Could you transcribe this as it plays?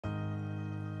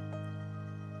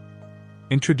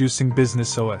Introducing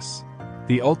Businessos,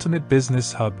 the ultimate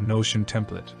business hub Notion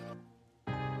template.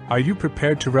 Are you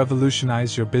prepared to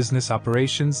revolutionize your business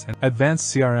operations and advance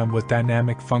CRM with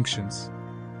dynamic functions?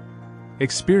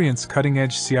 Experience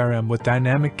cutting-edge CRM with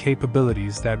dynamic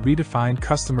capabilities that redefine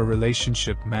customer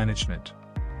relationship management.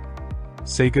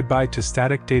 Say goodbye to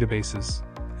static databases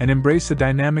and embrace a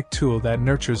dynamic tool that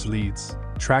nurtures leads,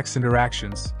 tracks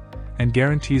interactions, and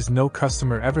guarantees no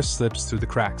customer ever slips through the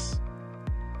cracks.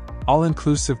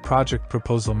 All-inclusive project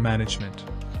proposal management.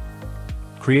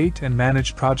 Create and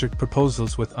manage project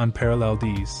proposals with unparalleled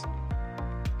ease.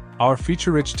 Our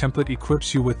feature-rich template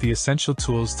equips you with the essential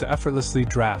tools to effortlessly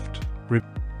draft,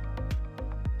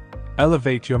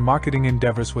 elevate your marketing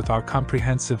endeavors with our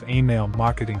comprehensive email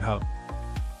marketing hub.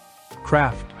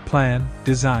 Craft, plan,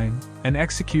 design, and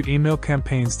execute email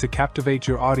campaigns to captivate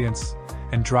your audience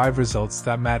and drive results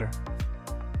that matter.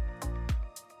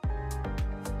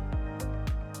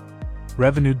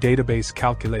 Revenue Database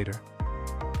Calculator.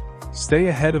 Stay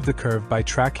ahead of the curve by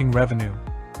tracking revenue,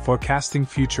 forecasting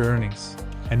future earnings,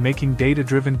 and making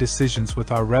data-driven decisions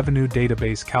with our Revenue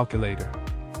Database Calculator.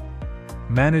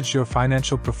 Manage your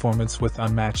financial performance with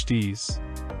unmatched ease.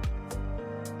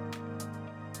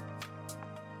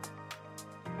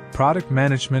 Product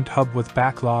Management Hub with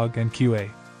Backlog and QA.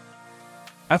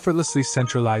 Effortlessly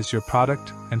centralize your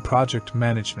product and project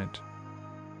management.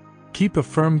 Keep a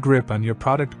firm grip on your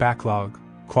product backlog,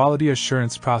 quality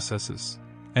assurance processes,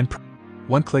 and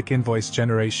one-click invoice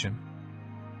generation.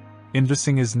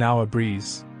 Invoicing is now a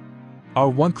breeze. Our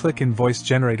one-click invoice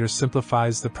generator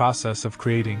simplifies the process of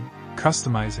creating,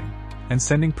 customizing, and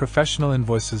sending professional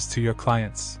invoices to your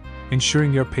clients,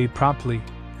 ensuring you're paid promptly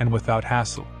and without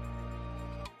hassle.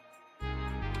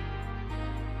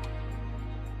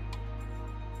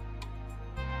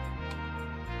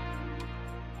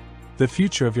 The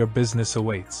future of your business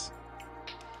awaits.